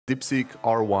DeepSeek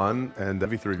R1 and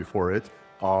V3 before it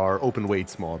are open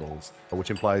weights models, which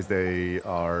implies they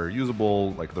are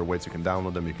usable, like they're weights you can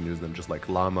download them, you can use them just like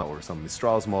Llama or some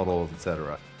Mistral's models,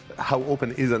 etc. How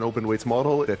open is an open weights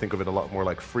model? I think of it a lot more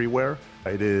like freeware.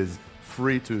 It is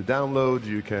free to download,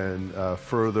 you can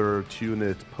further tune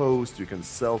it post, you can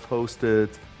self-host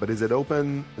it, but is it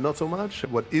open? Not so much.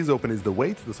 What is open is the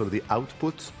weight, the sort of the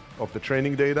output of the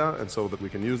training data, and so that we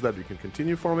can use that, we can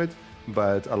continue from it.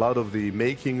 But a lot of the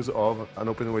makings of an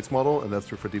open weights model, and that's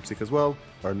true for DeepSeek as well,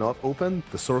 are not open.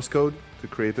 The source code to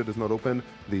create it is not open.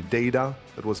 The data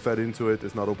that was fed into it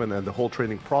is not open, and the whole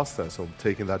training process of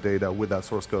taking that data with that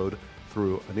source code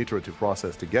through an iterative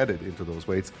process to get it into those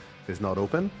weights is not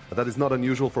open. That is not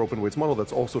unusual for open weights model.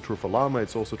 That's also true for Llama.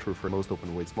 It's also true for most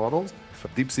open weights models. For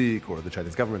DeepSeek or the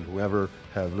Chinese government, whoever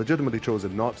have legitimately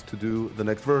chosen not to do the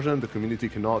next version, the community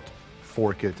cannot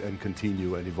fork it and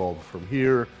continue and evolve from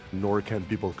here, nor can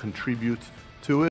people contribute to it.